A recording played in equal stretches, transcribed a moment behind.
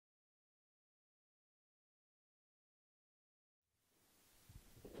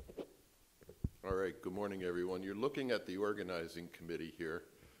All right, good morning, everyone. You're looking at the organizing committee here.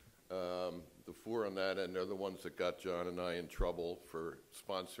 The four on that end are the ones that got John and I in trouble for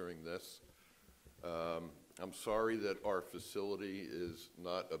sponsoring this. I'm sorry that our facility is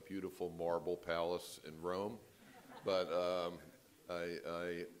not a beautiful marble palace in Rome, but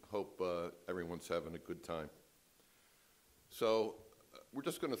I hope everyone's having a good time. So we're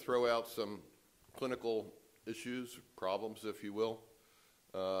just going to throw out some clinical issues, problems, if you will.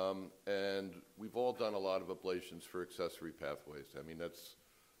 And we've all done a lot of ablations for accessory pathways. I mean, that's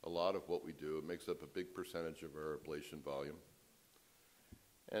a lot of what we do. It makes up a big percentage of our ablation volume.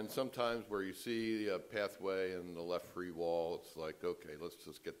 And sometimes where you see a pathway in the left free wall, it's like, okay, let's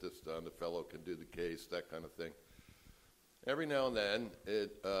just get this done. The fellow can do the case, that kind of thing. Every now and then,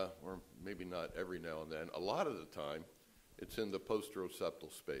 or maybe not every now and then, a lot of the time, it's in the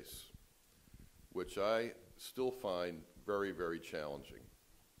posteroseptal space, which I still find very, very challenging.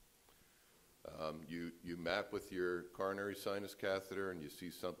 You map with your coronary sinus catheter and you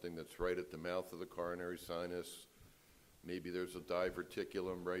see something that's right at the mouth of the coronary sinus. Maybe there's a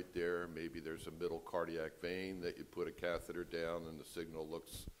diverticulum right there. Maybe there's a middle cardiac vein that you put a catheter down and the signal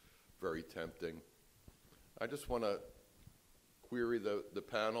looks very tempting. I just want to query the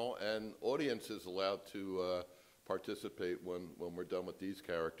panel, and audience is allowed to participate when we're done with these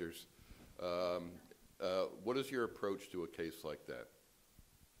characters. What is your approach to a case like that?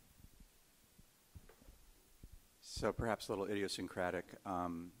 So perhaps a little idiosyncratic,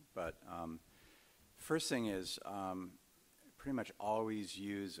 but first thing is pretty much always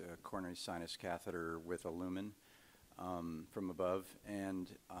use a coronary sinus catheter with a lumen from above.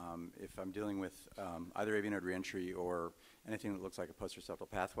 And if I'm dealing with either AV node reentry or anything that looks like a posteroseptal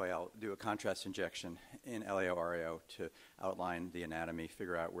pathway, I'll do a contrast injection in LAO, RAO to outline the anatomy,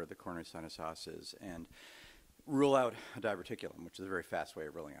 figure out where the coronary sinus os is, and rule out a diverticulum, which is a very fast way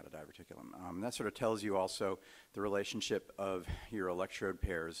of ruling out a diverticulum. That sort of tells you also the relationship of your electrode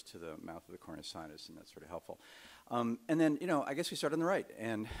pairs to the mouth of the coronary sinus, and that's sort of helpful. And then, I guess we start on the right,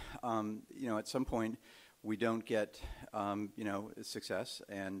 and, at some point, we don't get, success,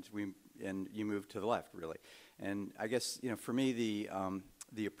 and you move to the left, really. And I guess, for me,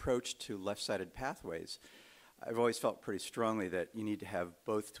 the approach to left-sided pathways, I've always felt pretty strongly that you need to have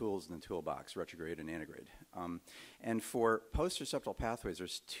both tools in the toolbox, retrograde and antegrade. And for posteroseptal pathways,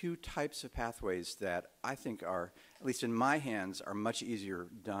 there's two types of pathways that I think are, at least in my hands, are much easier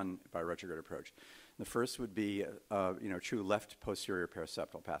done by a retrograde approach. The first would be, true left posterior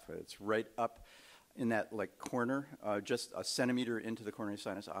paraseptal pathway. It's right up in that corner, just a centimeter into the coronary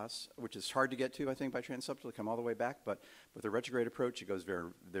sinus os, which is hard to get to, I think, by transeptal to come all the way back. But with a retrograde approach, it goes very,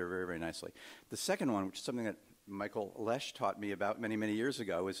 very nicely. The second one, which is something that Michael Walsh taught me about many, many years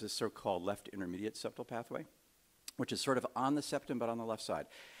ago, is this so-called left intermediate septal pathway, which is sort of on the septum but on the left side.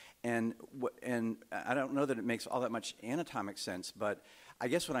 And I don't know that it makes all that much anatomic sense, but I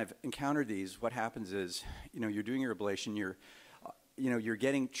guess when I've encountered these, what happens is, you're doing your ablation, you're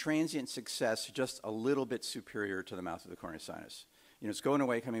getting transient success just a little bit superior to the mouth of the coronary sinus. It's going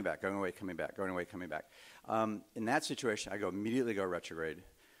away, coming back, going away, coming back, going away, coming back. In that situation, I immediately go retrograde,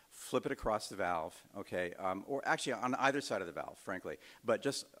 flip it across the valve, okay, or actually on either side of the valve, frankly, but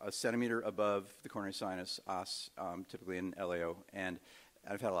just a centimeter above the coronary sinus os, typically in LAO, and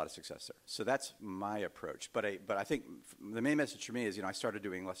I've had a lot of success there. So that's my approach. But I think the main message for me is, I started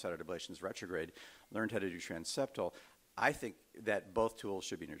doing left-sided ablations retrograde, learned how to do transeptal. I think that both tools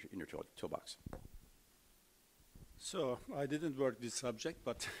should be in your toolbox. So I didn't work this subject,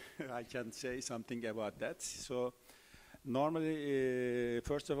 but I can say something about that. So normally,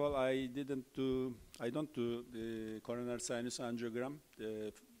 first of all, I don't do the coronary sinus angiogram.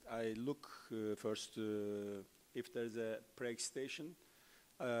 I look first if there's a pre-excitation.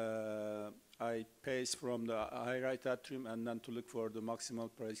 I pace from the high right atrium and then to look for the maximal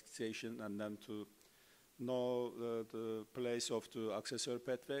pre-excitation and then to know the place of the accessory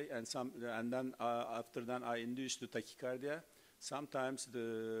pathway, and then after that I induce the tachycardia. Sometimes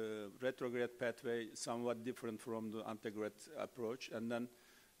the retrograde pathway is somewhat different from the antegrade approach, and then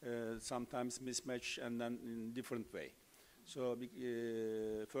sometimes mismatch and then in different way. So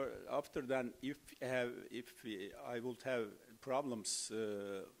after that, if I would have problems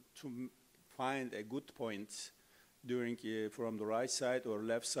to find a good point during from the right side or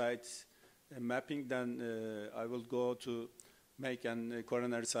left side mapping, then I will go to make a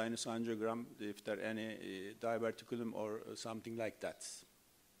coronary sinus angiogram if there any diverticulum or something like that.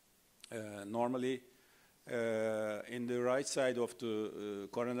 Normally, in the right side of the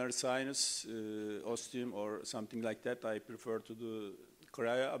coronary sinus ostium or something like that, I prefer to do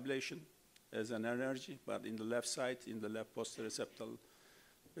cryoablation as an energy, but in the left side, in the left posteroseptal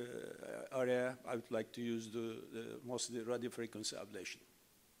area, I would like to use the mostly radiofrequency ablation.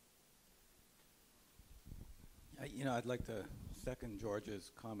 I'd like to second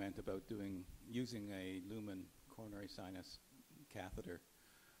George's comment about using a lumen coronary sinus catheter.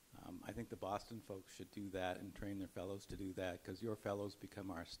 I think the Boston folks should do that and train their fellows to do that, because your fellows become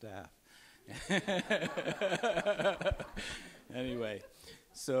our staff. Anyway,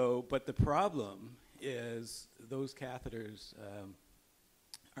 but the problem is those catheters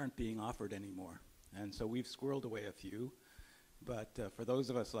aren't being offered anymore. And so we've squirreled away a few. But for those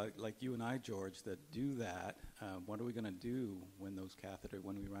of us like you and I, George, that do that, what are we going to do when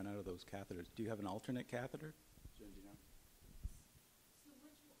we run out of those catheters? Do you have an alternate catheter? There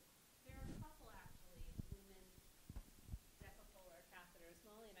are a couple actually, lumen decapolar catheters.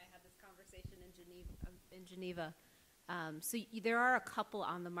 Molly and I had this conversation in Geneva. There are a couple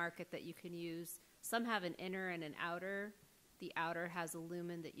on the market that you can use. Some have an inner and an outer. The outer has a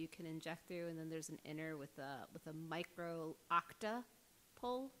lumen that you can inject through, and then there's an inner with a micro octa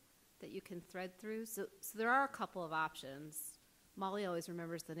pull that you can thread through. So there are a couple of options. Molly always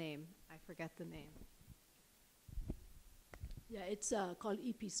remembers the name. I forget the name. Yeah, it's called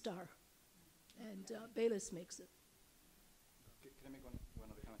EP Star, and Bayless makes it. Can I make one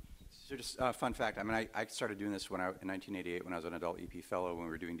other comment? So just a fun fact, I started doing this in 1988 when I was an adult EP fellow, when we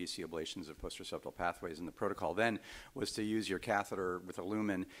were doing DC ablations of posteroceptal pathways, and the protocol then was to use your catheter with a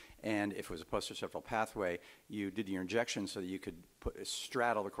lumen, and if it was a posteroceptal pathway, you did your injection so that you could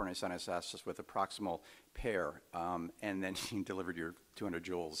straddle the coronary sinus access with a proximal pair, and then you delivered your 200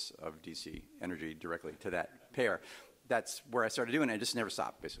 joules of DC energy directly to that pair. That's where I started doing it. I just never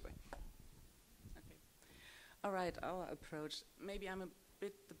stopped, basically. Okay. All right, our approach. Maybe I'm a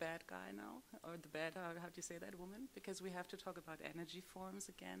bit the bad guy now, or the bad, how do you say that, woman? Because we have to talk about energy forms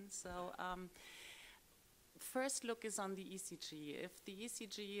again. So first look is on the ECG. If the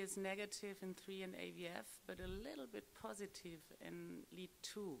ECG is negative in 3 in AVF, but a little bit positive in lead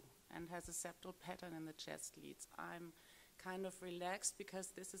 2 and has a septal pattern in the chest leads, I'm kind of relaxed,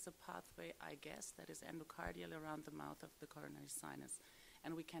 because this is a pathway, I guess, that is endocardial around the mouth of the coronary sinus,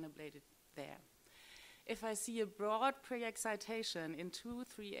 and we can ablate it there. If I see a broad pre-excitation in 2,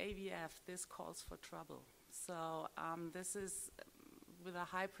 3 AVF, this calls for trouble. So this is with a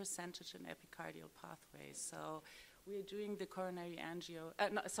high percentage in epicardial pathways. So we're doing the coronary angio,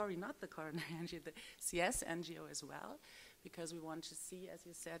 not the coronary angio, the CS angio as well, because we want to see, as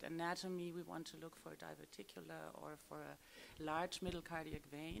you said, anatomy. We want to look for a diverticular or for a large middle cardiac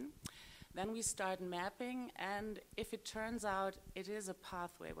vein. Then we start mapping, and if it turns out it is a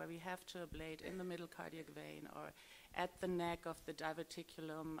pathway where we have to ablate in the middle cardiac vein or at the neck of the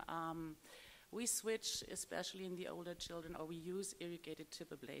diverticulum, we switch, especially in the older children, or we use irrigated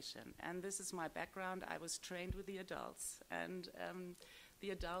tip ablation. And this is my background. I was trained with the adults, and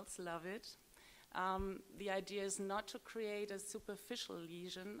the adults love it. The idea is not to create a superficial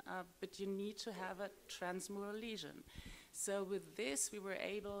lesion, but you need to have a transmural lesion. So with this, we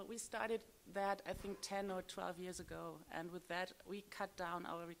started that, I think, 10 or 12 years ago, and with that, we cut down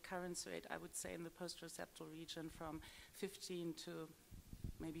our recurrence rate, I would say, in the posteroceptal region from 15 to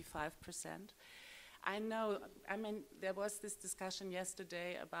maybe 5%. There was this discussion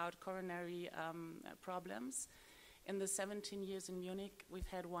yesterday about coronary problems. In the 17 years in Munich, we've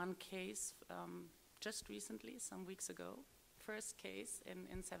had one case just recently, some weeks ago. First case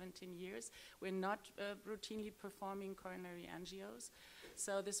in 17 years. We're not routinely performing coronary angios.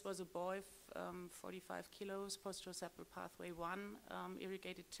 So this was a boy, 45 kilos, posteroceptal pathway 1,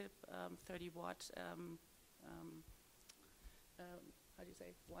 irrigated tip, 30 watt,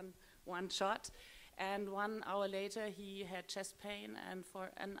 one shot. And 1 hour later, he had chest pain, and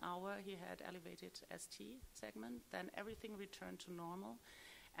for an hour, he had elevated ST segment. Then everything returned to normal.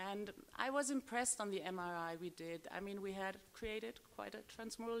 And I was impressed on the MRI we did. We had created quite a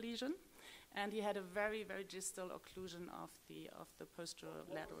transmural lesion, and he had a very, very distal occlusion of the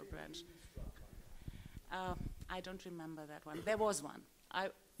posterolateral branch. I don't remember that one. There was one.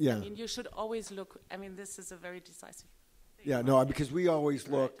 You should always look. This is a very decisive thing. Yeah, no, because we always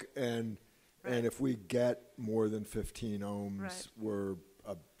look, and if we get more than 15 ohms, we're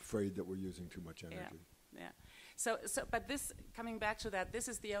afraid that we're using too much energy. Yeah. But this, coming back to that, this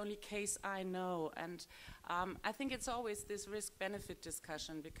is the only case I know, and I think it's always this risk-benefit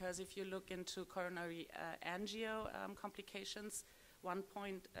discussion, because if you look into coronary angio complications,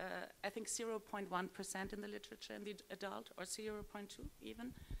 I think 0.1% in the literature in the adult, or 0.2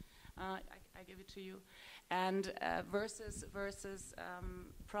 even. I give it to you. and versus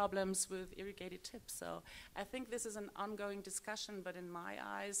problems with irrigated tips. So I think this is an ongoing discussion, but in my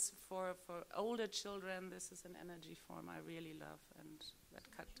eyes, for older children, this is an energy form I really love, and that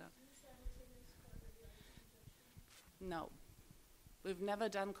cut down. No. We've never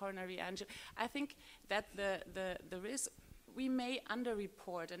done coronary angio. I think that the risk, we may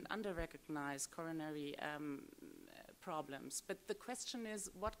underreport and under-recognize coronary problems, but the question is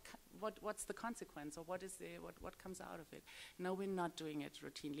what's the consequence, or what comes out of it? No, we're not doing it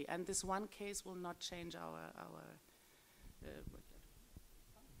routinely, and this one case will not change our you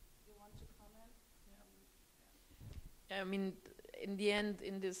want to comment? I mean, in the end,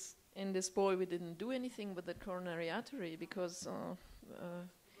 in this boy, we didn't do anything with the coronary artery because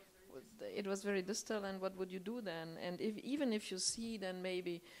it was very distal, and what would you do then? And even if you see then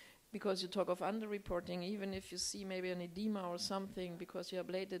maybe, because you talk of underreporting, even if you see maybe an edema or something because you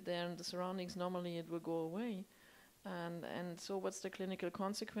ablated there in the surroundings, normally it will go away. And so what's the clinical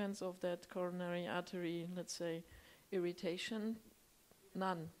consequence of that coronary artery, let's say, irritation?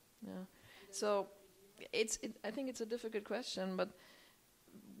 None. Yeah. So I think it's a difficult question, but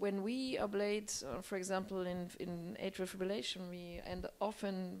when we ablate, for example, in atrial fibrillation,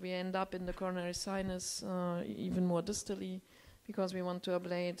 we end up in the coronary sinus even more distally because we want to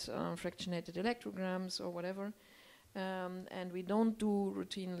ablate fractionated electrograms or whatever. And we don't do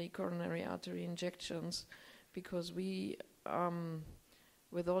routinely coronary artery injections because we,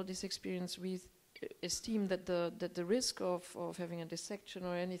 with all this experience, we esteem that the risk of having a dissection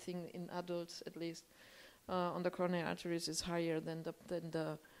or anything in adults, at least, on the coronary arteries is higher than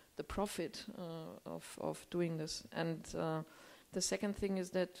the profit of doing this. And the second thing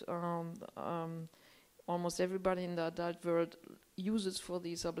is that almost everybody in the adult world uses for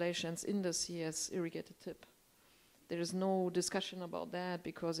these ablations in the CS irrigated tip. There is no discussion about that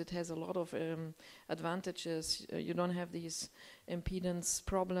because it has a lot of advantages. You don't have these impedance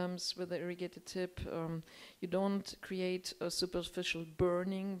problems with the irrigated tip. You don't create a superficial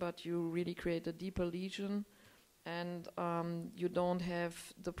burning, but you really create a deeper lesion. And you don't have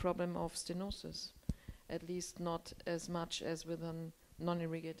the problem of stenosis, at least not as much as with a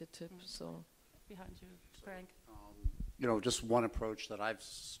non-irrigated tip. So, behind you, Frank. Just one approach that I've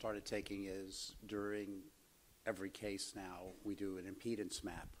started taking is during every case now we do an impedance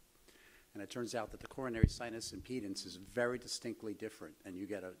map, and it turns out that the coronary sinus impedance is very distinctly different, and you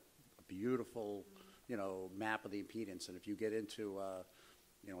get a beautiful, map of the impedance. And if you get into a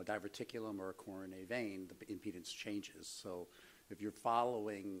diverticulum or a coronary vein, the impedance changes. So if you're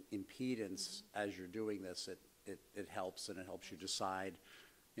following impedance as you're doing this, it helps, and it helps you decide,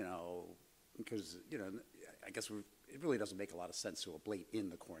 because, I guess it really doesn't make a lot of sense to ablate in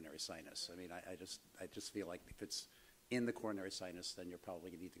the coronary sinus. I mean, I just feel like if it's in the coronary sinus, then you're probably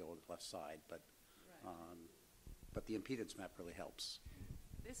going to need to go to the left side. But, but the impedance map really helps.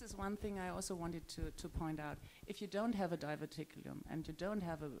 This is one thing I also wanted to point out. If you don't have a diverticulum and you don't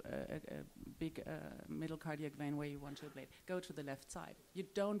have a big middle cardiac vein where you want to ablate, go to the left side. You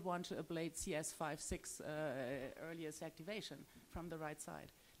don't want to ablate CS5-6 earliest activation from the right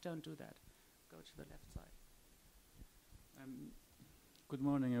side. Don't do that. Go to the left side. Good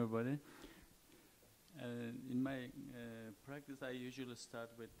morning, everybody. In my practice, I usually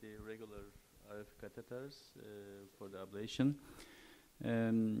start with the regular RF catheters for the ablation.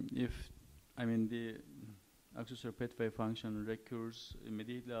 If the accessory pathway function recurs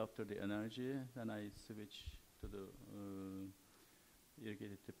immediately after the energy, then I switch to the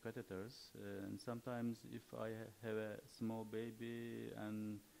irrigated tip catheters. And sometimes if I have a small baby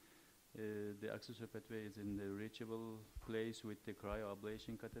and the accessory pathway is in the reachable place with the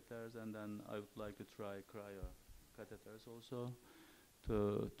cryoablation catheters, and then I would like to try cryo catheters also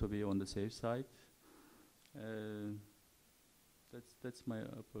to be on the safe side. That's my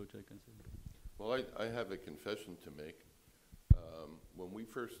approach, I can say. Well, I have a confession to make. When we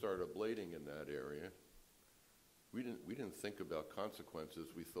first started ablating in that area, we didn't think about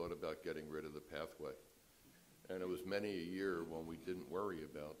consequences. We thought about getting rid of the pathway. And it was many a year when we didn't worry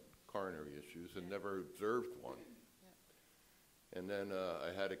about coronary issues and never observed one. Yeah. And then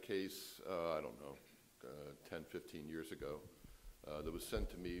I had a case, 10, 15 years ago, that was sent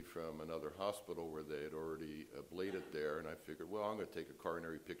to me from another hospital where they had already ablated there, and I figured, well, I'm going to take a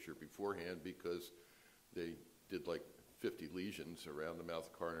coronary picture beforehand because they did like 50 lesions around the mouth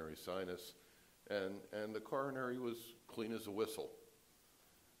coronary sinus, and the coronary was clean as a whistle.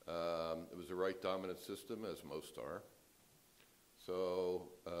 It was a right dominant system, as most are. So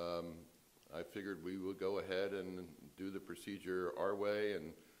I figured we would go ahead and do the procedure our way,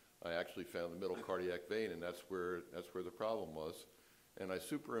 and I actually found the middle cardiac vein, and that's where the problem was. And I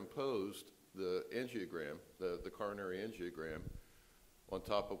superimposed the angiogram, the coronary angiogram, on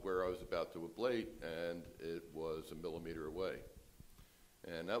top of where I was about to ablate, and it was 1 millimeter away.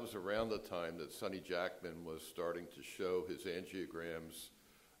 And that was around the time that Sonny Jackman was starting to show his angiograms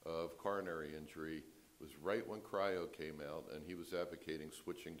of coronary injury. It was right when cryo came out, and he was advocating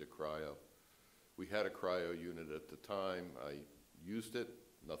switching to cryo. We had a cryo unit at the time. I used it,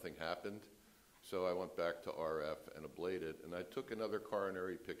 nothing happened. So I went back to RF and ablated, and I took another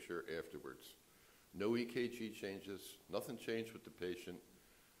coronary picture afterwards. No EKG changes, nothing changed with the patient,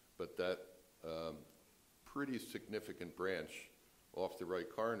 but that pretty significant branch off the right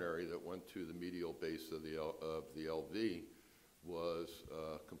coronary that went to the medial base of the LV was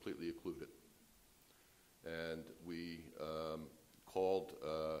completely occluded. And we called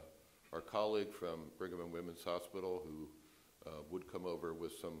our colleague from Brigham and Women's Hospital, who would come over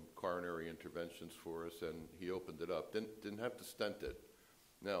with some coronary interventions for us, and he opened it up. Didn't have to stent it.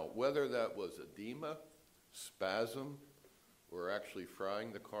 Now, whether that was edema, spasm, or actually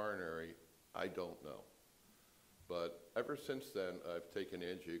frying the coronary, I don't know. But ever since then, I've taken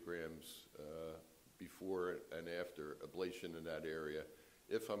angiograms before and after ablation in that area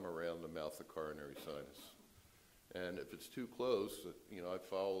if I'm around the mouth of coronary sinus. And if it's too close, I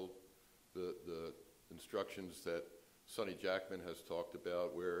follow the instructions that Sonny Jackman has talked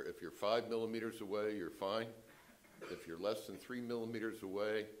about, where if you're 5 millimeters away, you're fine. If you're less than 3 millimeters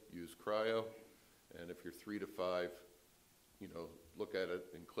away, use cryo. And if you're 3 to 5, look at it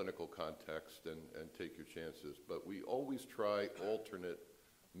in clinical context and take your chances. But we always try alternate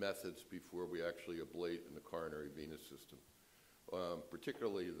methods before we actually ablate in the coronary venous system,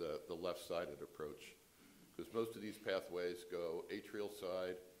 particularly the left-sided approach, because most of these pathways go atrial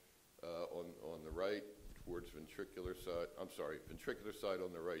side on the right towards ventricular side. Ventricular side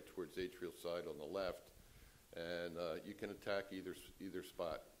on the right towards atrial side on the left, and you can attack either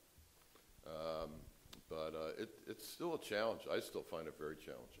spot. But it's still a challenge. I still find it very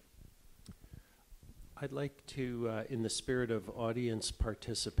challenging. I'd like to, in the spirit of audience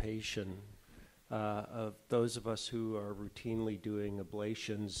participation, of those of us who are routinely doing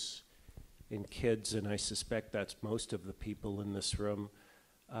ablations in kids, and I suspect that's most of the people in this room,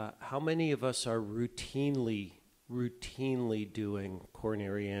 how many of us are routinely doing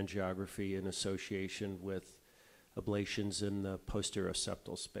coronary angiography in association with ablations in the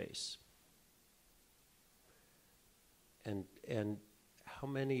posteroseptal space? And how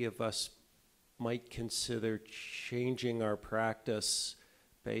many of us might consider changing our practice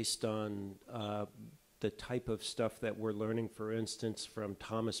based on the type of stuff that we're learning, for instance, from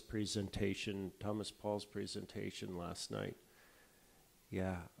Thomas' Paul's presentation last night?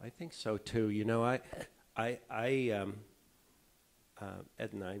 Yeah, I think so too. Ed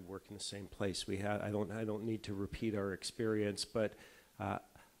and I work in the same place. I don't need to repeat our experience, but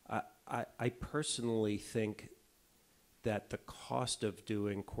I personally think that the cost of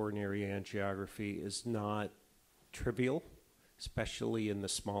doing coronary angiography is not trivial, especially in the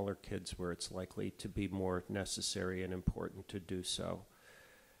smaller kids where it's likely to be more necessary and important to do so.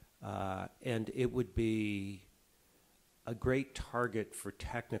 And it would be a great target for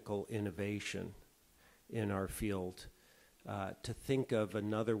technical innovation in our field to think of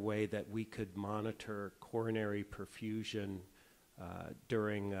another way that we could monitor coronary perfusion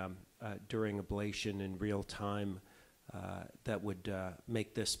during ablation in real time. That would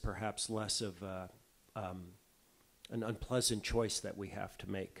make this perhaps less of an unpleasant choice that we have to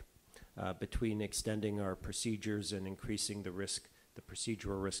make between extending our procedures and increasing the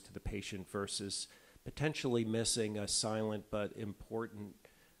procedural risk to the patient versus potentially missing a silent but important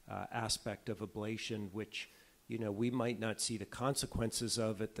aspect of ablation, which we might not see the consequences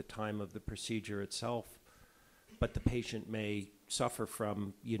of at the time of the procedure itself, but the patient may suffer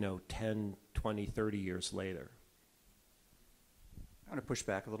from 10, 20, 30 years later. I want to push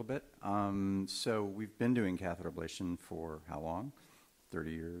back a little bit. So we've been doing catheter ablation for how long?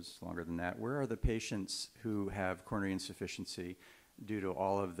 30 years, longer than that. Where are the patients who have coronary insufficiency due to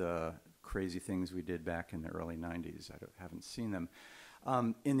all of the crazy things we did back in the early 90s? I haven't seen them.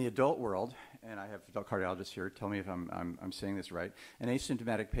 In the adult world, and I have adult cardiologists here, tell me if I'm saying this right, an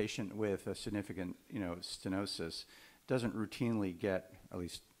asymptomatic patient with a significant stenosis doesn't routinely get, at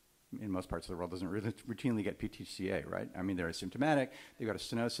least in most parts of the world, doesn't really routinely get PTCA, right? I mean, they're asymptomatic, they've got a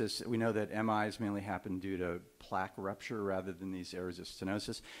stenosis. We know that MIs mainly happen due to plaque rupture rather than these areas of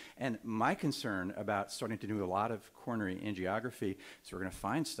stenosis. And my concern about starting to do a lot of coronary angiography is we're going to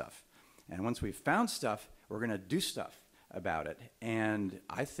find stuff. And once we've found stuff, we're going to do stuff about it. And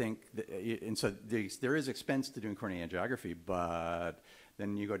I think, and so there is expense to doing coronary angiography, but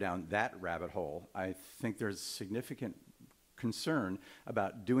then you go down that rabbit hole. I think there's significant concern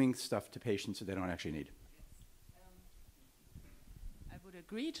about doing stuff to patients that they don't actually need. I would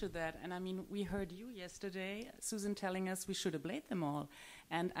agree to that. And I mean, we heard you yesterday, Susan, telling us we should ablate them all.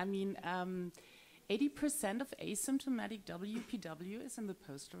 And I mean, 80% of asymptomatic WPW is in the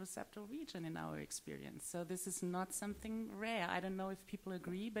posteroseptal region in our experience. So this is not something rare. I don't know if people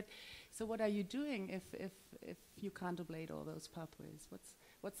agree, but so what are you doing if you can't ablate all those pathways?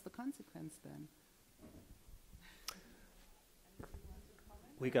 What's the consequence then?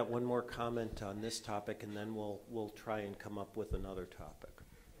 We got one more comment on this topic, and then we'll try and come up with another topic.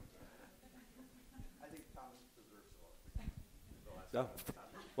 I think Thomas deserves the No.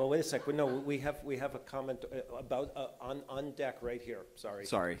 Well, wait a sec. No, we have a comment about on deck right here. Sorry.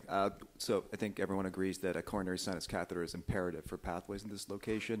 Sorry. So I think everyone agrees that a coronary sinus catheter is imperative for pathways in this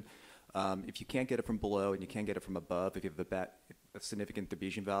location. If you can't get it from below and you can't get it from above, if you have a significant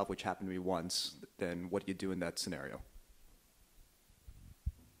Debesian valve, which happened to me once, then what do you do in that scenario?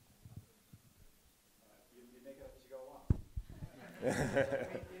 You make it up as you go along.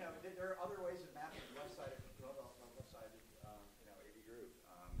 There are other ways of mapping the left side of AV groove.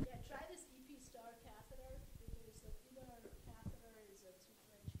 Yeah, try this EP star catheter because the Iber catheter is a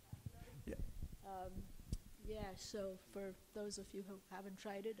 2-French catheter. Yeah. So for those of you who haven't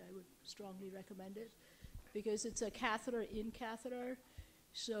tried it, I would strongly recommend it because it's a catheter in catheter.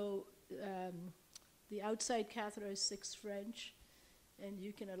 So the outside catheter is 6 French, and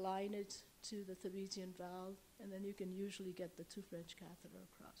you can align it to the Tevesian valve, and then you can usually get the 2 French catheter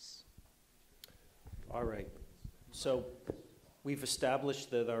across. All right. So we've established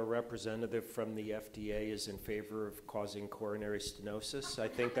that our representative from the FDA is in favor of causing coronary stenosis. I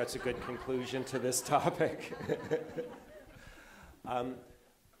think that's a good conclusion to this topic.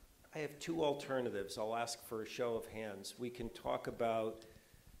 I have 2 alternatives. I'll ask for a show of hands. We can talk about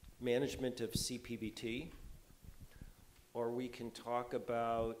management of CPVT, or we can talk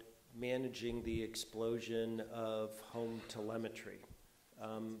about managing the explosion of home telemetry.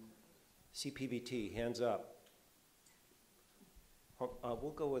 CPVT, hands up.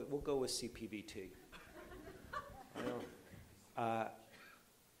 We'll go with CPVT.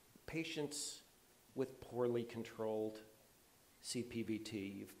 Patients with poorly controlled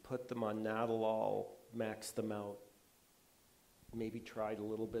CPVT, you've put them on Nadolol, maxed them out, maybe tried a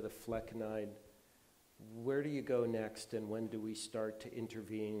little bit of flecainide. Where do you go next, and when do we start to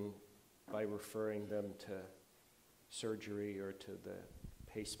intervene by referring them to surgery or to the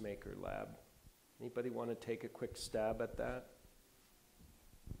pacemaker lab? Anybody want to take a quick stab at that?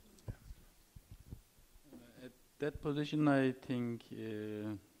 At that position, I think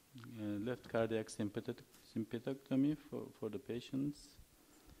left cardiac sympathectomy for the patients,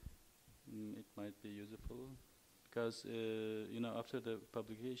 it might be useful. Because, after the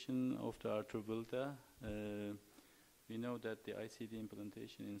publication of the Arthur Wilda, we know that the ICD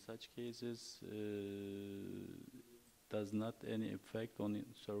implantation in such cases does not any effect on the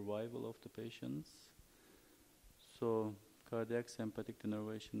survival of the patients. So cardiac sympathetic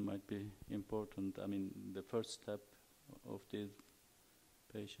denervation might be important. I mean, the first step of these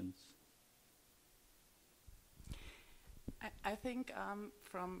patients. I think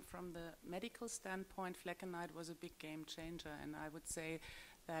from the medical standpoint, flecainide was a big game changer, and I would say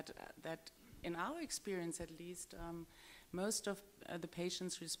that in our experience at least, most of the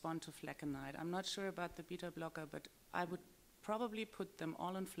patients respond to flecainide. I'm not sure about the beta blocker, but I would probably put them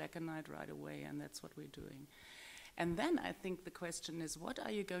all on flecainide right away, and that's what we're doing. And then I think the question is, what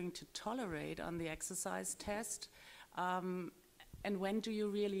are you going to tolerate on the exercise test, and when do you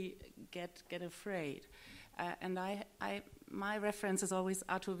really get afraid? And my reference is always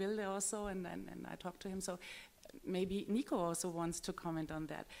Arthur Wilde also, and I talk to him. So maybe Nico also wants to comment on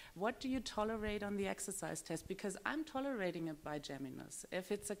that. What do you tolerate on the exercise test? Because I'm tolerating a bigeminus.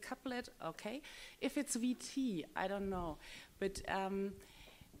 If it's a couplet, okay. If it's VT, I don't know. But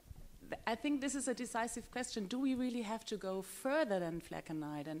I think this is a decisive question. Do we really have to go further than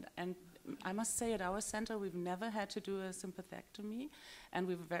flecainide? And I must say at our center we've never had to do a sympathectomy, and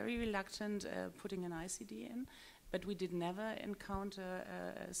we're very reluctant putting an ICD in, but we did never encounter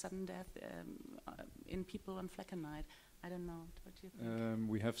a sudden death in people on flecainide. I don't know. What do you think?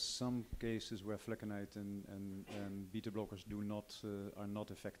 We have some cases where flecainide and beta blockers are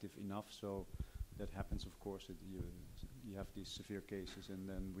not effective enough, so that happens, of course. You have these severe cases, and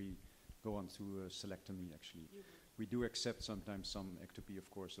then we go on to selectomy, actually. We do accept sometimes some ectopy, of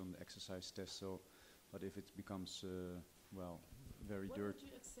course, on the exercise test, so, but if it becomes, very dirty. What would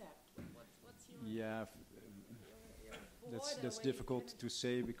you accept? What's your... Yeah, that's difficult to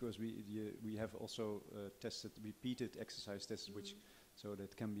say, because we have also tested repeated exercise tests, which So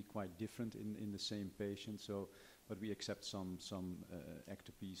that can be quite different in the same patient. So, but we accept some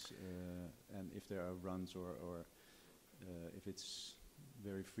ectopies, and if there are runs or if it's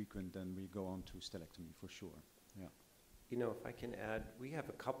very frequent, then we go on to stelectomy for sure. Yeah. You know, if I can add, we have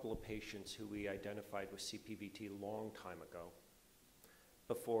a couple of patients who we identified with CPVT a long time ago,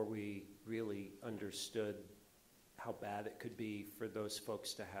 before we really understood how bad it could be for those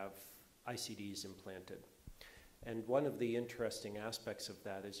folks to have ICDs implanted. And one of the interesting aspects of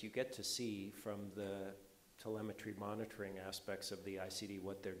that is you get to see from the telemetry monitoring aspects of the ICD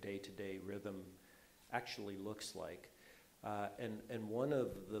what their day-to-day rhythm actually looks like. And one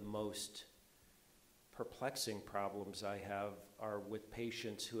of the most perplexing problems I have are with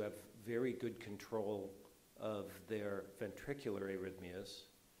patients who have very good control of their ventricular arrhythmias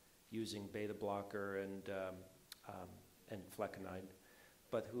using beta blocker and flecainide,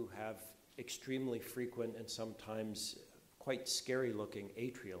 but who have extremely frequent and sometimes quite scary-looking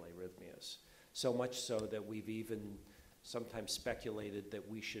atrial arrhythmias. So much so that we've even sometimes speculated that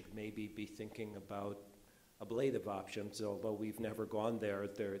we should maybe be thinking about ablative options, although we've never gone there.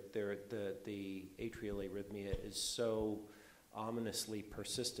 The atrial arrhythmia is so ominously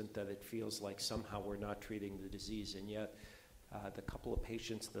persistent that it feels like somehow we're not treating the disease. And yet, the couple of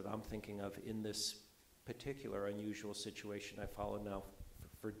patients that I'm thinking of in this particular unusual situation I follow now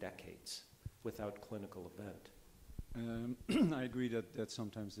for decades without clinical event. I agree that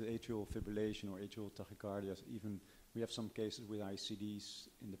sometimes the atrial fibrillation or atrial tachycardia, even we have some cases with ICDs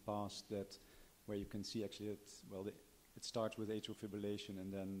in the past that where you can see actually it starts with atrial fibrillation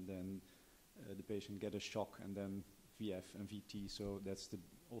and then the patient get a shock and then VF and VT. So that's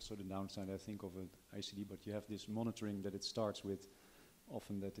also the downside, I think, of an ICD. But you have this monitoring that it starts with,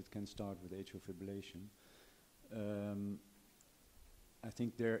 often that it can start with atrial fibrillation. I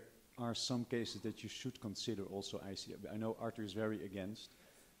think there are some cases that you should consider also ICD. I know Arthur is very against,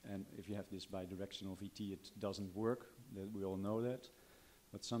 and if you have this bidirectional VT, it doesn't work. That we all know that.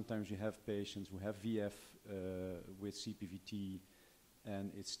 But sometimes you have patients who have VF with CPVT,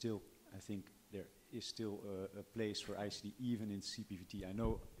 and it's still, I think, there is still a place for ICD even in CPVT. I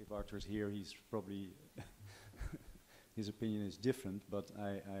know if Arthur is here, he's probably his opinion is different, but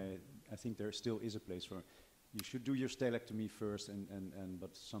I think there still is a place for. You should do your stelectomy first,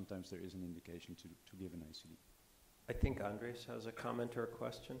 but sometimes there is an indication to give an ICD. I think Andres has a comment or a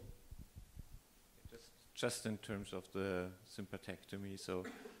question. Just in terms of the sympathectomy, so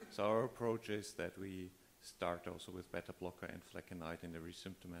our approach is that we start also with beta blocker and flecainide in every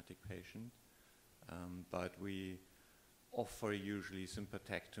symptomatic patient, but we offer usually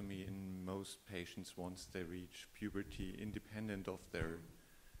sympathectomy in most patients once they reach puberty, independent of their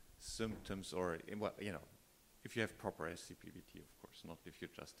symptoms, or if you have proper SCPVT, of course, not if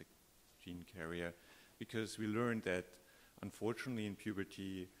you're just a gene carrier, because we learned that unfortunately in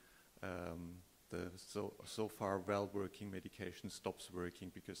puberty the so far well-working medication stops working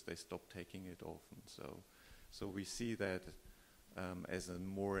because they stop taking it often. So we see that as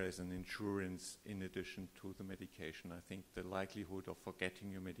an insurance in addition to the medication. I think the likelihood of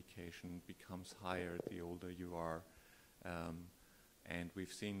forgetting your medication becomes higher the older you are, and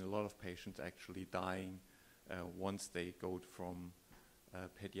we've seen a lot of patients actually dying once they go from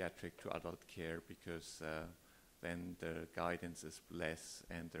pediatric to adult care because then the guidance is less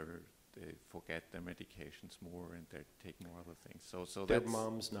and they forget their medications more and they take more other things. So their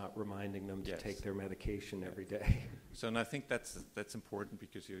mom's not reminding them to take their medication every day. So and I think that's important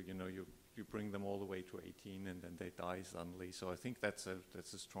because you bring them all the way to 18 and then they die suddenly. So I think that's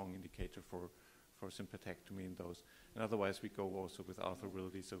a strong indicator for sympathectomy in those. And otherwise we go also with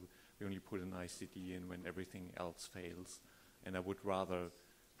arthrorility, so we only put an ICD in when everything else fails. And I would rather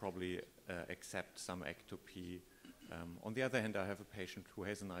probably accept some ectopy. On the other hand, I have a patient who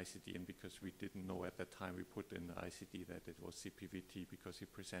has an ICD, and because we didn't know at that time, we put in the ICD that it was CPVT because he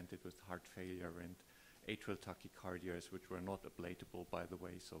presented with heart failure and atrial tachycardias, which were not ablatable, by the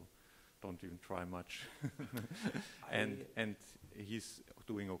way, so don't even try much. and he's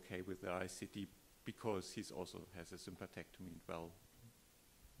doing okay with the ICD because he's also has a sympathectomy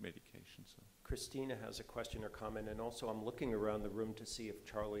medication. So. Christina has a question or comment, and also I'm looking around the room to see if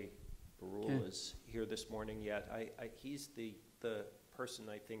Charlie Barul is here this morning yet. He's the person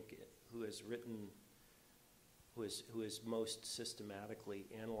I think who has written, who has most systematically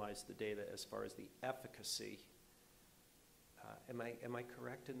analyzed the data as far as the efficacy. Am I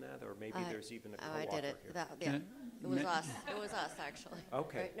correct in that, or maybe there's even a co-author I did it. here? It was us. It was us actually.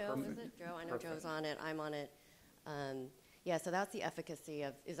 Okay. Right? No, was it Joe? I know Joe's on it. I'm on it. Yeah, so that's the efficacy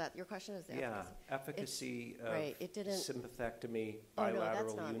of, is that your question? Is the efficacy of right, it didn't, sympathectomy, oh, no, bilateral,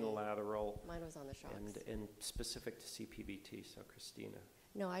 that's not unilateral. Mine was on the shocks. And specific to CPVT, so Christina.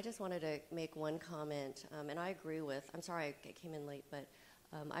 No, I just wanted to make one comment, and I agree with, I'm sorry I came in late, but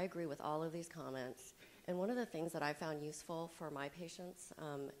I agree with all of these comments. And one of the things that I found useful for my patients,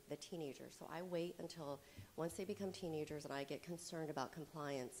 the teenagers, so I wait until once they become teenagers and I get concerned about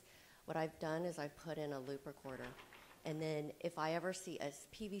compliance, what I've done is I've put in a loop recorder. And then if I ever see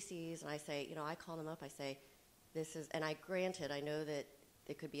PVCs and I say, you know, I call them up, I say, this is, and I granted, I know that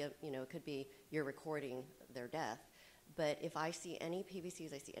it could be, it could be you're recording their death. But if I see any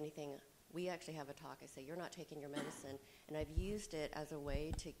PVCs, I see anything, we actually have a talk. I say, you're not taking your medicine. And I've used it as a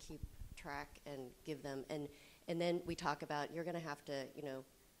way to keep track and give them, and then we talk about, you're going to have to,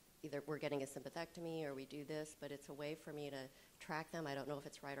 either we're getting a sympathectomy or we do this, but it's a way for me to track them. I don't know if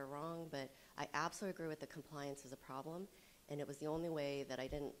it's right or wrong, but I absolutely agree with the compliance is a problem, and it was the only way that I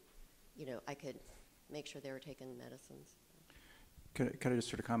didn't, I could make sure they were taking medicines. Could I just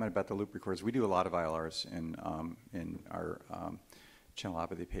sort of comment about the loop recorders? We do a lot of ILRs in our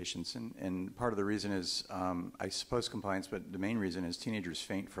channelopathy patients, and part of the reason is, I suppose, compliance, but the main reason is teenagers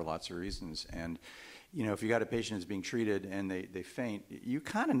faint for lots of reasons. And if you got a patient who's being treated and they faint, you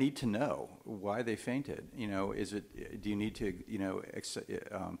kind of need to know why they fainted. Do you need to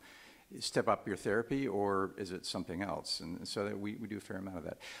step up your therapy, or is it something else? And so that we do a fair amount of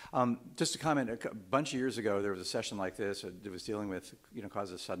that. Just to comment, a bunch of years ago, there was a session like this that was dealing with,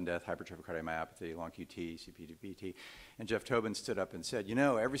 causes of sudden death, hypertrophic cardiomyopathy, long QT, CPVT, and Jeff Tobin stood up and said,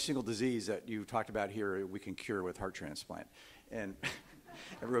 every single disease that you talked about here, we can cure with heart transplant. And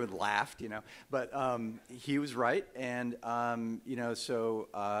everyone laughed, but he was right. And, so,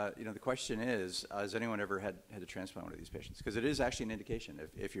 the question is, has anyone ever had to transplant one of these patients? Because it is actually an indication.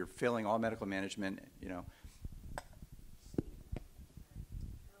 If you're failing all medical management,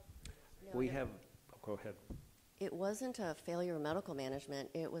 We have, go ahead. It wasn't a failure of medical management.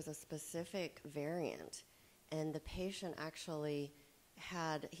 It was a specific variant. And the patient actually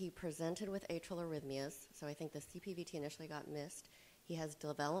he presented with atrial arrhythmias. So I think the CPVT initially got missed. He has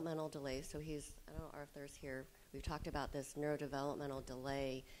developmental delays, so I don't know, Arthur's here. We've talked about this neurodevelopmental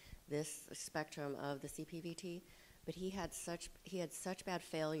delay, this spectrum of the CPVT, but he had such bad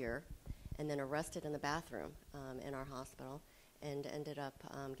failure, and then arrested in the bathroom in our hospital, and ended up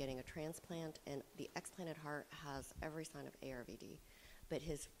getting a transplant. And the explanted heart has every sign of ARVD, but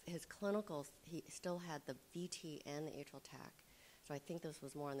his clinicals, he still had the VT and the atrial tach. So I think this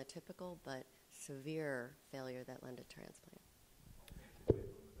was more on the typical but severe failure that led to transplant.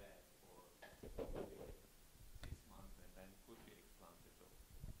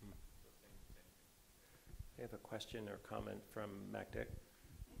 I have a question or comment from MacDick.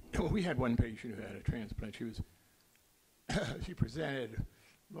 Well, we had one patient who had a transplant. She presented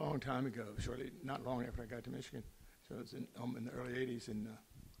a long time ago, shortly, not long after I got to Michigan. So it was in the early 80s, and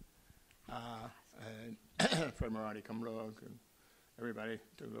Fred Marati come look, and everybody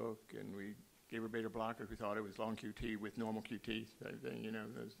took a look, and we gave her beta blockers. We thought it was long QT with normal QT.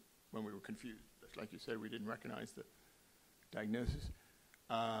 When we were confused. Just like you said, we didn't recognize the diagnosis.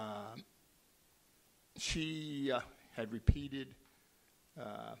 She had repeated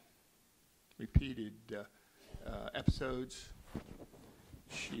episodes.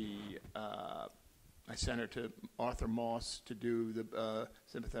 I sent her to Arthur Moss to do the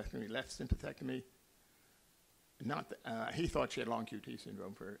sympathectomy, left sympathectomy. He thought she had long QT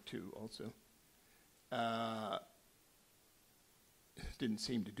syndrome too also. Didn't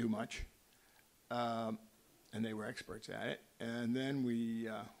seem to do much, and they were experts at it. And then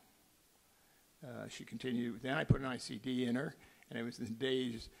she continued. Then I put an ICD in her, and it was the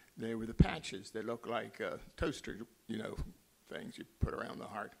days, they were the patches that look like toaster, things you put around the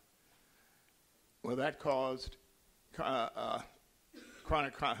heart. Well, that caused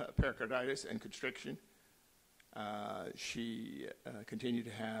chronic pericarditis and constriction. She continued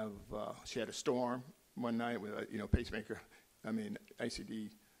to have, she had a storm one night with a pacemaker, ICD,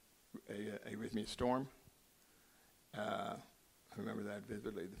 arrhythmia storm. I remember that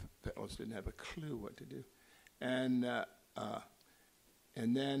vividly. The fellows didn't have a clue what to do. And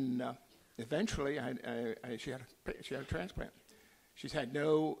then eventually she had a transplant. She's had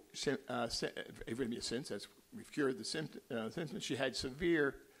no arrhythmia since, as we've cured the symptoms. She had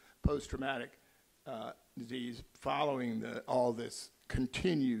severe post-traumatic disease following all this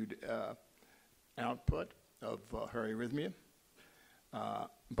continued output of her arrhythmia.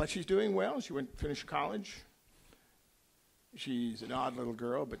 But she's doing well. She finished college. She's an odd little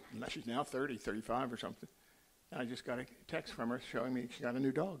girl, but she's now 30, 35 or something. And I just got a text from her showing me she got a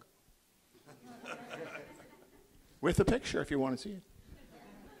new dog. with a picture if you want to see it.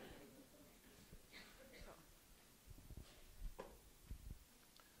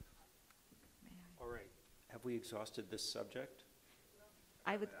 All right. Have we exhausted this subject?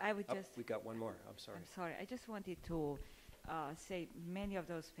 I would Oh, just. we got one more. I'm sorry. I'm sorry. I just wanted to say many of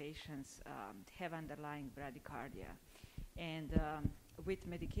those patients have underlying bradycardia, and with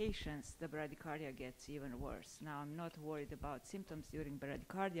medications, the bradycardia gets even worse. Now, I'm not worried about symptoms during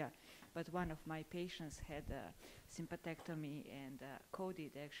bradycardia, but one of my patients had a sympathectomy and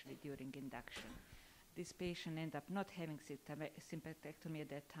coded actually during induction. This patient ended up not having sympathectomy at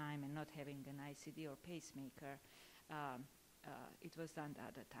that time and not having an ICD or pacemaker. It was done the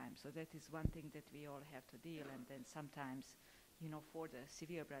other time. So that is one thing that we all have to deal. And then sometimes, you know, for the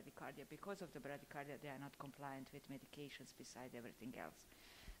severe bradycardia, because of the bradycardia, they are not compliant with medications beside everything else.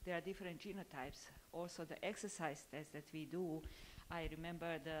 There are different genotypes. Also, the exercise test that we do, I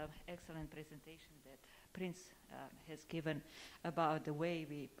remember the excellent presentation that Prince has given about the way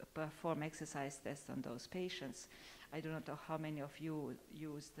we perform exercise tests on those patients. I do not know how many of you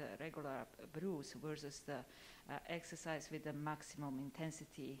use the regular bruise versus the exercise with the maximum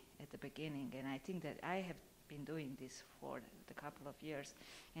intensity at the beginning. And I think that I have been doing this for a couple of years,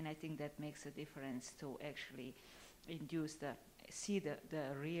 and I think that makes a difference to actually see the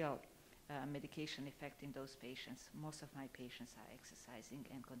real medication effect in those patients. Most of my patients are exercising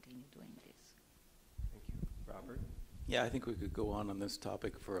and continue doing this. Thank you. Robert? Yeah, I think we could go on this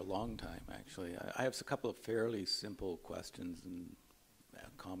topic for a long time, actually. I have a couple of fairly simple questions and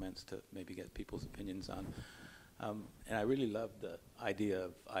comments to maybe get people's opinions on. And I really love the idea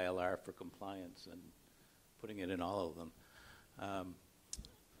of ILR for compliance and putting it in all of them.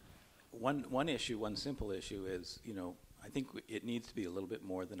 One simple issue is, you know, I think it needs to be a little bit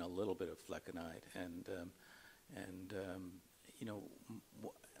more than a little bit of flecainide. And you know,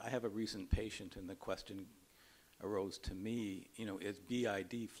 I have a recent patient, and the question arose to me, you know, is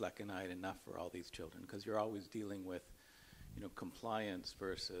BID flecainide enough for all these children? Because you're always dealing with, you know, compliance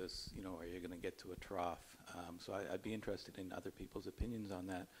versus, you know, are you going to get to a trough? So I'd be interested in other people's opinions on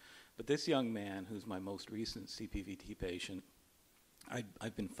that. But this young man, who's my most recent CPVT patient,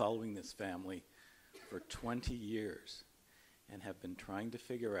 I've been following this family for 20 years and have been trying to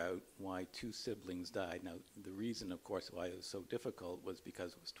figure out why 2 siblings died. Now, the reason, of course, why it was so difficult was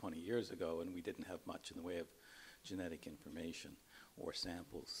because it was 20 years ago and we didn't have much in the way of genetic information or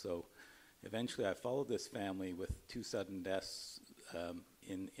samples. So eventually I followed this family with 2 sudden deaths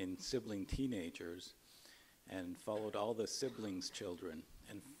in sibling teenagers, and followed all the siblings' children,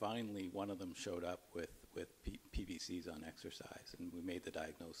 and finally one of them showed up with PVCs on exercise, and we made the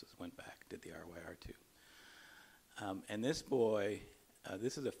diagnosis, went back, did the RYR2. And this boy,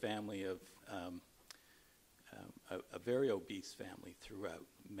 this is a family of a very obese family throughout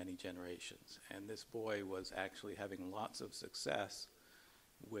many generations. And this boy was actually having lots of success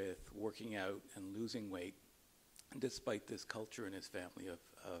with working out and losing weight, despite this culture in his family of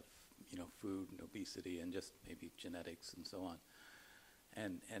you know, food and obesity and just maybe genetics and so on.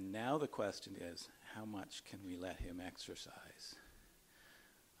 And now the question is, how much can we let him exercise?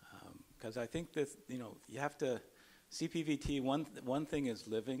 Because I think that, you know, you have to, CPVT, one thing is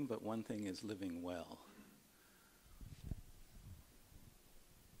living, but one thing is living well.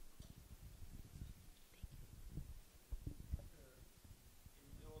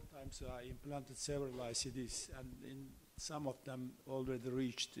 In the old times, I implanted several ICDs, and in some of them already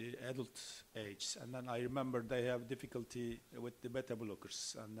reached the adult age. And then I remember they have difficulty with the beta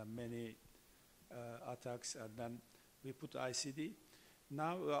blockers, and then many attacks, and then we put ICD.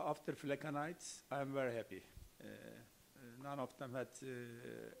 Now, after flecainide, I'm very happy. None of them had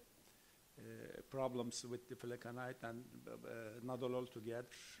problems with the flecainide, and not all together.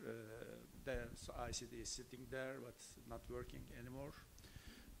 The ICD is sitting there, but not working anymore.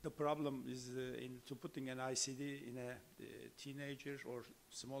 The problem is into putting an ICD in a teenager or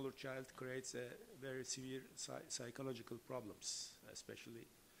smaller child creates a very severe psychological problems, especially.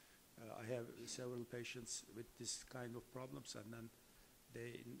 I have several patients with this kind of problems, and then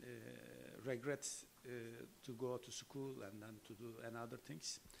they regret to go to school and then to do another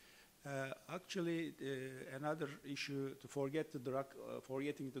things. Actually, another issue, to forget the drug,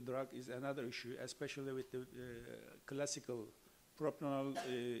 forgetting the drug is another issue, especially with the classical propranolol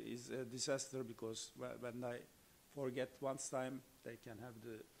is a disaster, because when I forget once time, they can have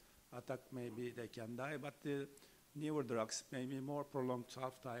the attack, maybe they can die. But the newer drugs, maybe more prolonged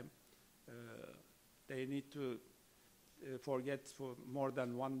half-time, they need to forget for more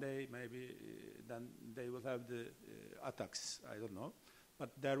than 1 day, maybe then they will have the attacks, I don't know. But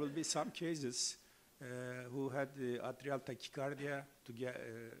there will be some cases who had the atrial tachycardia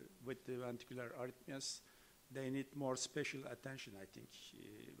with the ventricular arrhythmias. they need more special attention, I think.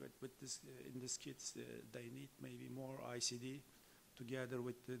 With this, in these kids, they need maybe more ICD together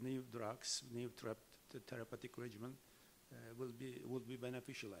with the new drugs, new therapeutic regimen will be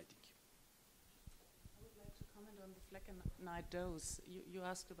beneficial, I think. I would like to comment on the flecainide dose. You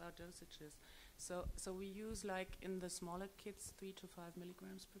asked about dosages. So we use, like in the smaller kids, 3 to 5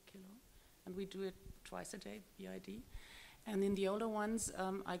 milligrams per kilo, and we do it twice a day, BID. And in the older ones,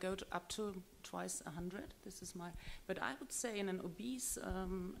 I go up to twice 100. This is but I would say in an obese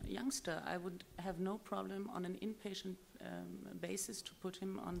youngster, I would have no problem on an inpatient basis to put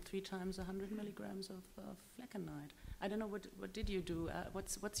him on 3 times 100 milligrams of flecainide. I don't know, what did you do?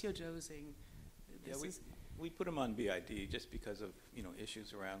 What's your dosing? Yeah, we put him on BID just because of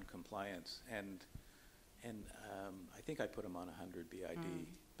issues around compliance, and I think I put him on 100 BID,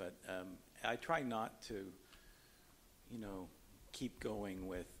 but I try not to keep going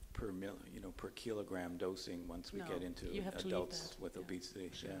with per kilogram dosing once we get into adults with obesity.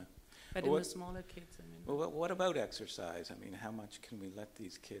 Sure. Yeah. But in the smaller kids, I mean. Well, what about exercise? I mean, how much can we let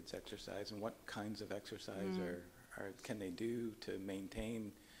these kids exercise, and what kinds of exercise can they do to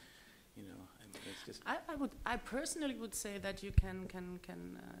maintain? I mean, it's just. I personally would say that you can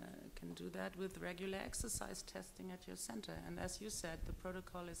do that with regular exercise testing at your center. And as you said, the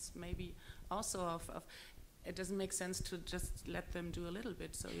protocol is maybe also of it doesn't make sense to just let them do a little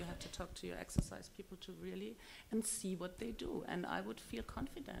bit. So you have to talk to your exercise people to really and see what they do. And I would feel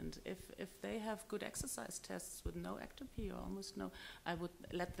confident if they have good exercise tests with no ectopy or almost no, I would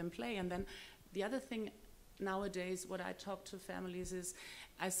let them play. And then the other thing nowadays, what I talk to families is,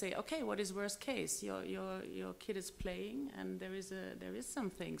 I say, okay, what is worst case? Your kid is playing, and there is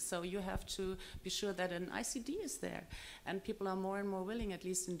something. So you have to be sure that an ICD is there. And people are more and more willing, at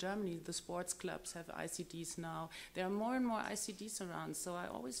least in Germany, the sports clubs have ICDs now. There are more and more ICDs around. So I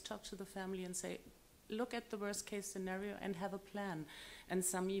always talk to the family and say, look at the worst case scenario and have a plan. And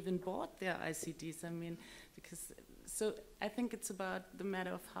some even bought their ICDs. I mean, because. So I think it's about the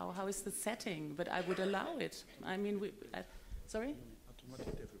matter of how is the setting, but I would allow it. I mean, sorry?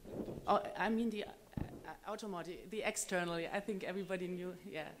 Oh, I mean the automotive, the externally. I think everybody knew,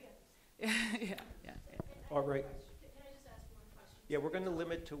 yeah. yeah. All right. Yeah, we're going to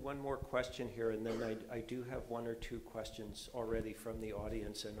limit to one more question here, and then I do have 1 or 2 questions already from the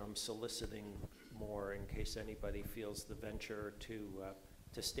audience, and I'm soliciting more in case anybody feels the venture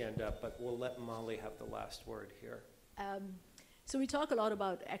to stand up, but we'll let Molly have the last word here. So we talk a lot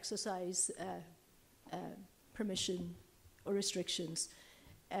about exercise permission or restrictions.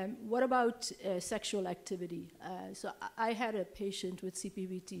 What about sexual activity? So I had a patient with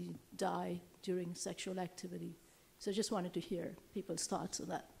CPVT die during sexual activity. So I just wanted to hear people's thoughts on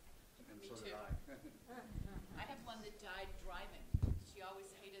that. And so did I. I have one that died driving. She always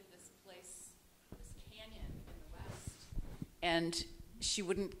hated this place, this canyon in the west. And she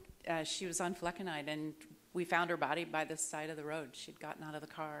wouldn't, she was on flecainide, and we found her body by the side of the road. She'd gotten out of the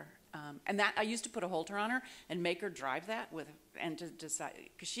car. And that, I used to put a halter on her and make her drive that and to decide,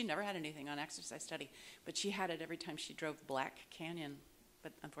 because she never had anything on exercise study, but she had it every time she drove Black Canyon.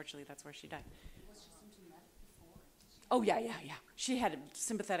 But unfortunately, that's where she died. Was she symptomatic before? Oh, yeah. She had a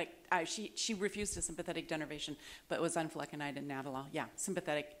sympathetic, she refused a sympathetic denervation, but was on flecainide and Nadolol. Yeah,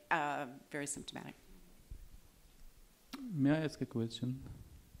 sympathetic, very symptomatic. May I ask a question?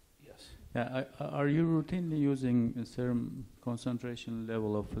 Yes. Yeah, are you routinely using a serum concentration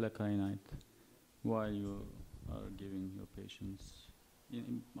level of flecainide while you are giving your patients?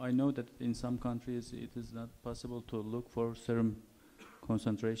 I know that in some countries it is not possible to look for serum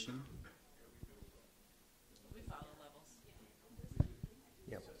concentration. We follow levels.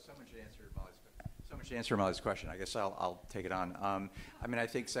 Yep. So much to answer Molly's question. I guess I'll take it on. I mean, I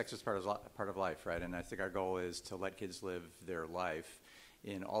think sex is part of life, right? And I think our goal is to let kids live their life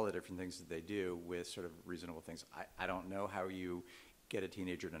in all the different things that they do with sort of reasonable things. I don't know how you get a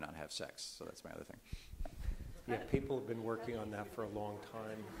teenager to not have sex, so that's my other thing. Yeah, people have been working on that for a long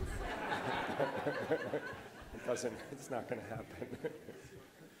time. It's not going to happen.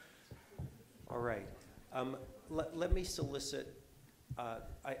 All right. Let me solicit,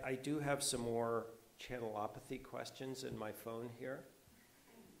 I do have some more channelopathy questions in my phone here.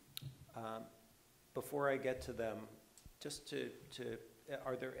 Before I get to them, just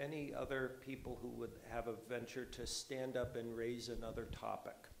are there any other people who would have a venture to stand up and raise another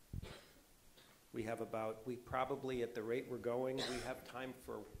topic? We probably, at the rate we're going, we have time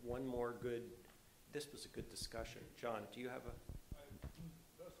for one more good, this was a good discussion. John, do you have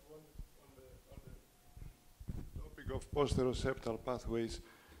Just one on the topic of posteroseptal pathways.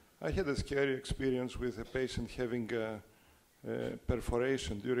 I had a scary experience with a patient having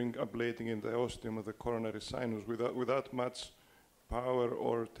perforation during ablating in the ostium of the coronary sinus without much power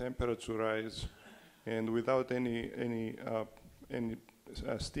or temperature rise, and without any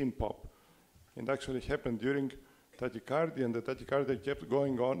steam pop. It actually happened during tachycardia, and the tachycardia kept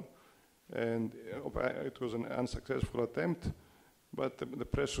going on, and it was an unsuccessful attempt, but the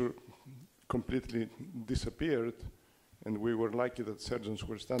pressure completely disappeared, and we were lucky that surgeons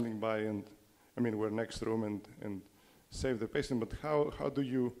were standing by and, were next room and saved the patient. But how do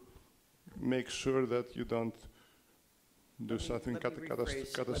you make sure that you don't do something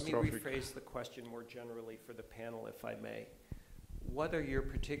catastrophic? Let me rephrase the question more generally for the panel, if I may. What are your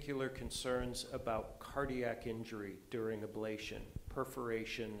particular concerns about cardiac injury during ablation,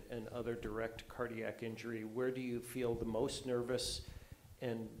 perforation, and other direct cardiac injury? Where do you feel the most nervous,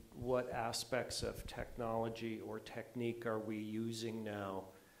 and what aspects of technology or technique are we using now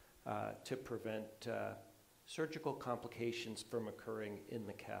to prevent surgical complications from occurring in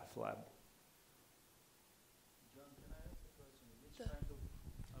the cath lab? John, can I ask a question? Which kind of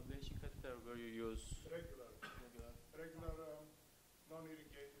ablation catheter were you use? Regular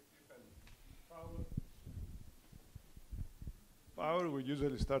non-irrigated tip and power. We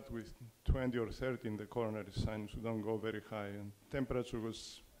usually start with 20 or 30 in the coronary sinus. We don't go very high. And temperature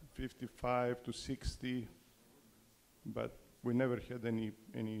was 55 to 60, but we never had any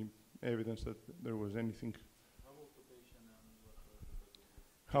evidence that there was anything. How old the patient and what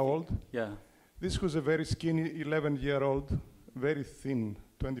How old? Yeah. This was a very skinny 11-year-old, very thin,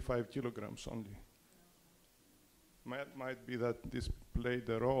 25 kilograms only. Might be that this played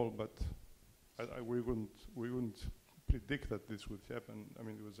a role, but we wouldn't predict that this would happen.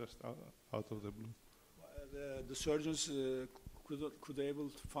 It was just out of the blue. The surgeons could able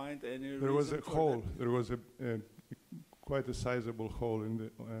to find any There was a reason for hole. that? There was a quite a sizable hole in the.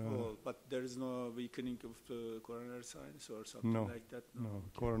 Hole, but there is no weakening of the coronary sinus or something like that? No,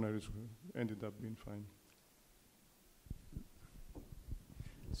 coronaries ended up being fine.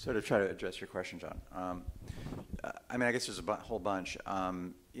 So to try to address your question, John, I guess there's a whole bunch,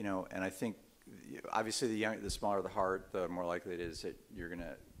 and I think obviously the smaller the heart, the more likely it is that you're going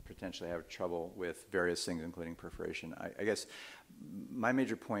to potentially have trouble with various things, including perforation. I guess my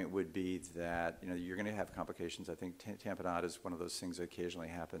major point would be that you're going to have complications. I think tamponade is one of those things that occasionally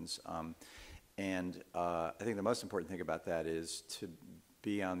happens, and I think the most important thing about that is to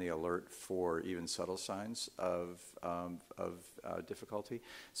be on the alert for even subtle signs of difficulty.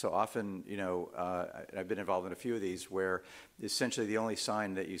 So often, I've been involved in a few of these where essentially the only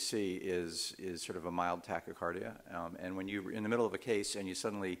sign that you see is sort of a mild tachycardia. And when you're in the middle of a case and you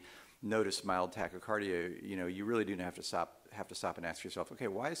suddenly notice mild tachycardia, you really do have to stop and ask yourself, okay,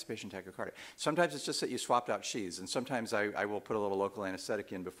 why is the patient tachycardic? Sometimes it's just that you swapped out sheaths, and sometimes I will put a little local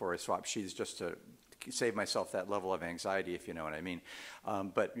anesthetic in before I swap sheaths just to save myself that level of anxiety, if you know what I mean.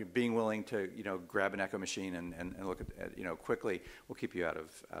 But being willing to, grab an echo machine and look at, quickly will keep you out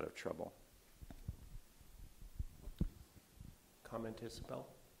of trouble. Comment, Isabel?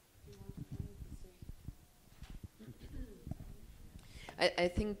 I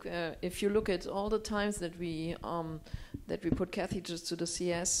think if you look at all the times that we put catheters to the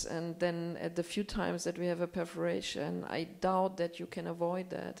CS, and then at the few times that we have a perforation, I doubt that you can avoid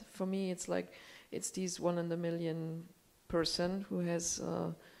that. For me, it's like it's these 1 in a million person who has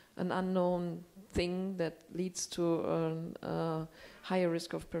an unknown thing that leads to a higher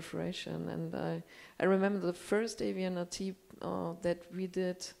risk of perforation. And I remember the first AVNRT that we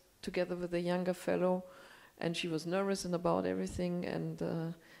did together with a younger fellow, and she was nervous and about everything,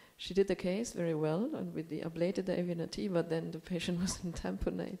 and she did the case very well, and we ablated the AVNRT, but then the patient was in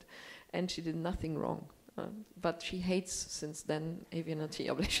tamponade, and she did nothing wrong. But she hates, since then, AVNRT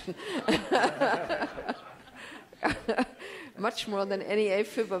ablation. Much more than any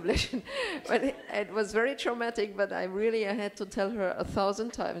AFib ablation. But it was very traumatic, but I had to tell her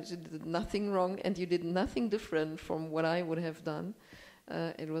 1,000 times, you did nothing wrong, and you did nothing different from what I would have done.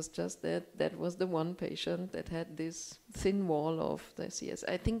 It was just that was the one patient that had this thin wall of the CS.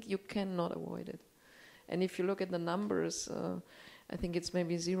 I think you cannot avoid it. And if you look at the numbers, I think it's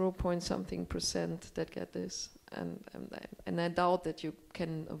maybe 0.something% that get this. And I doubt that you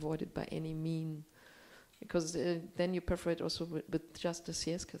can avoid it by any mean. Because then you perforate also with just the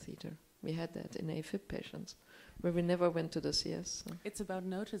CS catheter. We had that in AFib patients, where we never went to the CS. So. It's about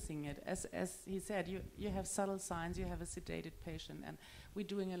noticing it. As he said, you have subtle signs, you have a sedated patient, and we're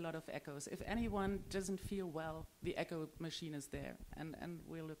doing a lot of echoes. If anyone doesn't feel well, the echo machine is there, and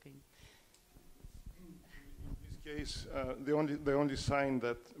we're looking. In this case, the only sign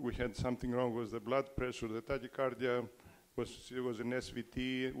that we had something wrong was the blood pressure. The tachycardia It was an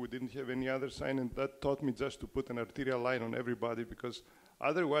SVT. We didn't have any other sign, and that taught me just to put an arterial line on everybody, because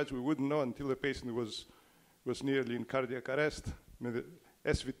otherwise we wouldn't know until the patient was nearly in cardiac arrest. I mean, the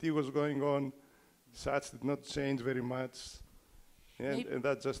SVT was going on, SATs did not change very much, and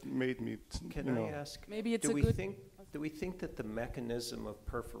that just made me, Can I ask? Maybe it's do a we good- think? Do we think that the mechanism of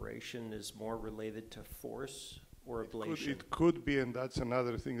perforation is more related to force or ablation? It could be, and that's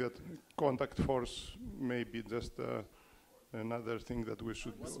another thing, that contact force may be just another thing that we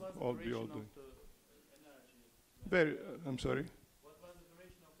should all be all doing. I'm sorry? What was the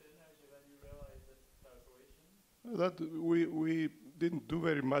duration of the energy when you realized that perforation? That we didn't do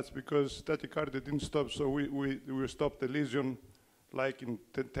very much because tachycardia didn't stop, so we stopped the lesion like in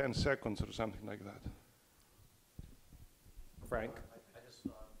 10 seconds or something like that. Frank? I just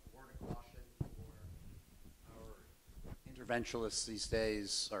word of caution for our interventionalists these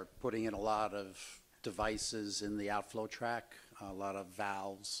days are putting in a lot of devices in the outflow tract, a lot of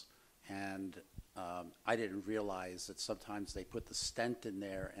valves, and I didn't realize that sometimes they put the stent in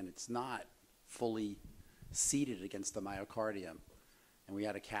there and it's not fully seated against the myocardium. And we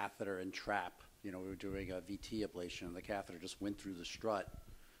had a catheter and trap. You know, we were doing a VT ablation, and the catheter just went through the strut,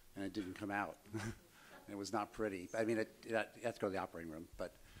 and it didn't come out. It was not pretty. I mean, you have to go to the operating room,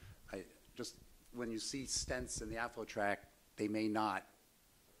 but when you see stents in the outflow tract, they may not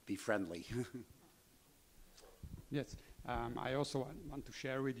be friendly. Yes, I also want to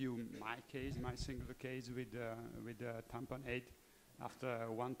share with you my case, my single case with tamponade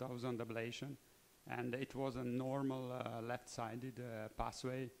after 1,000 ablation, and it was a normal left-sided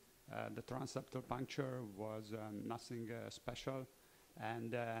pathway. The transeptal puncture was nothing special,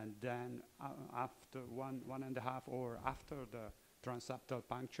 and then after 1.5 hours after the transeptal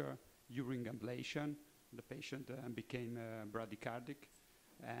puncture, during ablation, the patient became bradycardic.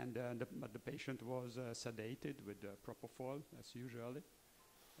 But the patient was sedated with propofol, as usually.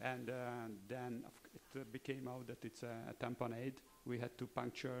 And then it became out that it's a tamponade. We had to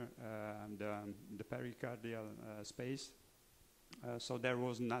puncture the pericardial space. So there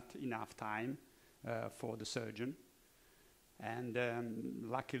was not enough time for the surgeon. And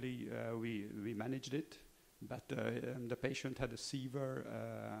luckily, we managed it. But the patient had a severe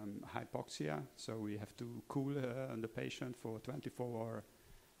hypoxia, so we have to cool the patient for 24 hours.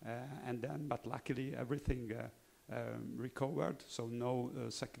 But luckily everything recovered, so no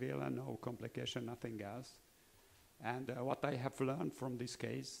sequelae, no complication, nothing else. And what I have learned from this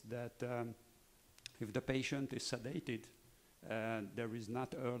case, that if the patient is sedated, there is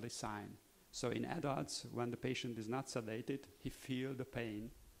not early sign. So in adults, when the patient is not sedated, he feels the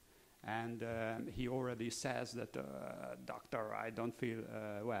pain, and he already says that, doctor, I don't feel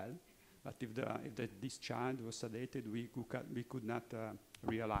well. But if this child was sedated, we could not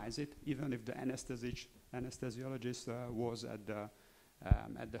realize it, even if the anesthesiologist was at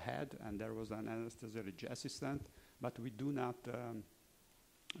the head and there was an anesthesiology assistant, but we do not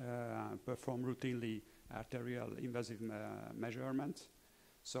perform routinely arterial invasive measurements.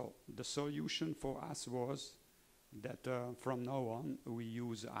 So the solution for us was that from now on we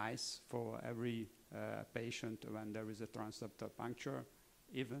use ice for every patient when there is a transeptal puncture,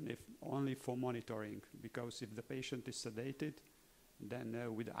 even if only for monitoring, because if the patient is sedated,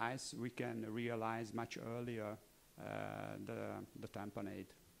 then with ice we can realize much earlier the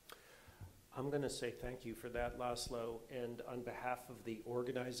tamponade. I'm going to say thank you for that, Laszlo, and on behalf of the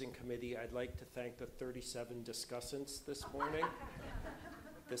organizing committee, I'd like to thank the 37 discussants this morning.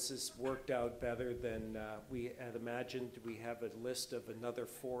 This has worked out better than we had imagined. We have a list of another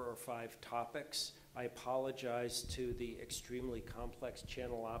 4 or 5 topics. I apologize to the extremely complex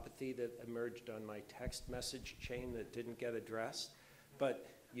channelopathy that emerged on my text message chain that didn't get addressed, but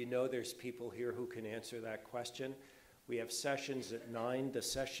you know there's people here who can answer that question. We have sessions at 9. The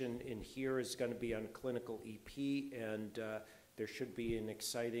session in here is going to be on clinical EP, and there should be an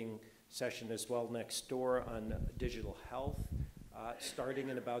exciting session as well next door on digital health, starting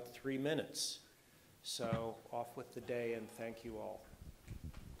in about 3 minutes. So off with the day, and thank you all.